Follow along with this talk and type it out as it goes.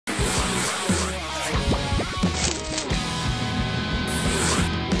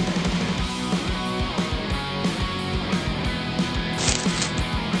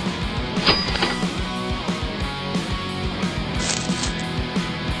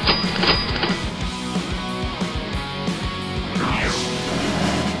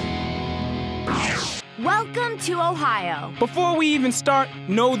Welcome to Ohio. Before we even start,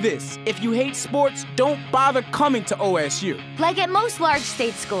 know this. If you hate sports, don't bother coming to OSU. Like at most large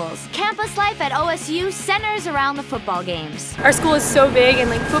state schools, campus life at OSU centers around the football games. Our school is so big, and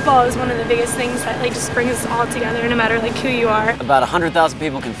football is one of the biggest things that just brings us all together, no matter who you are. About 100,000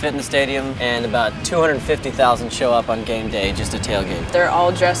 people can fit in the stadium, and about 250,000 show up on game day just to tailgate. They're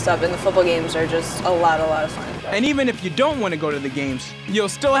all dressed up, and the football games are just a lot of fun. And even if you don't want to go to the games, you'll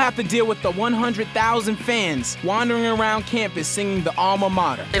still have to deal with the 100,000 fans wandering around campus singing the alma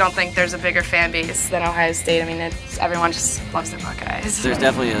mater. I don't think there's a bigger fan base than Ohio State. I mean, everyone just loves the Buckeyes. There's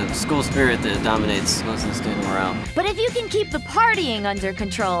definitely a school spirit that dominates most of the student morale. But if you can keep the partying under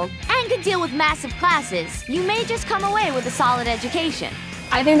control and can deal with massive classes, you may just come away with a solid education.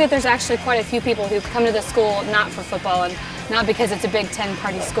 I think that there's actually quite a few people who come to the school not for football and not because it's a Big Ten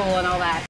party school and all that.